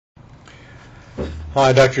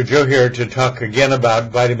Hi, Dr. Joe here to talk again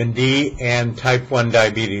about vitamin D and type 1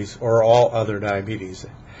 diabetes, or all other diabetes.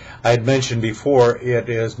 I had mentioned before it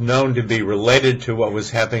is known to be related to what was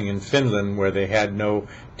happening in Finland, where they had no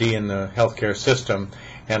D in the healthcare system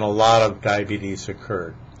and a lot of diabetes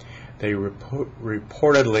occurred. They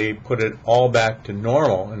reportedly put it all back to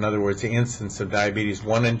normal, in other words, the incidence of diabetes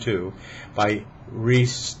 1 and 2, by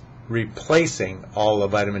replacing all the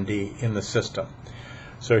vitamin D in the system.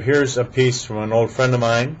 So here's a piece from an old friend of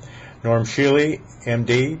mine, Norm Sheely,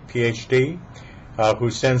 MD, PhD,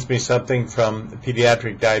 who sends me something from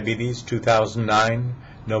Pediatric Diabetes, 2009,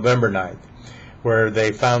 November 9th, where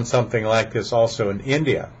they found something like this also in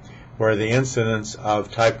India, where the incidence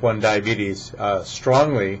of type 1 diabetes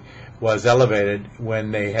strongly was elevated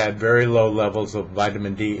when they had very low levels of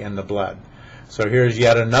vitamin D in the blood. So here's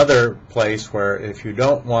yet another place where if you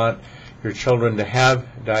don't want your children to have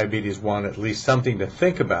diabetes 1, at least something to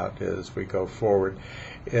think about as we go forward,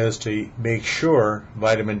 is to make sure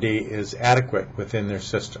vitamin D is adequate within their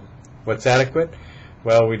system. What's adequate?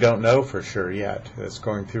 Well, we don't know for sure yet. It's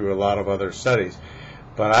going through a lot of other studies.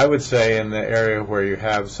 But I would say in the area where you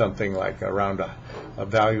have something like around a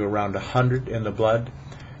value around 100 in the blood,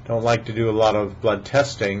 don't like to do a lot of blood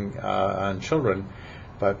testing on children,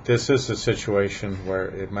 but this is a situation where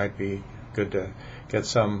it might be good to get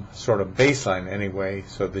some sort of baseline anyway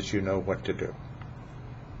so that you know what to do.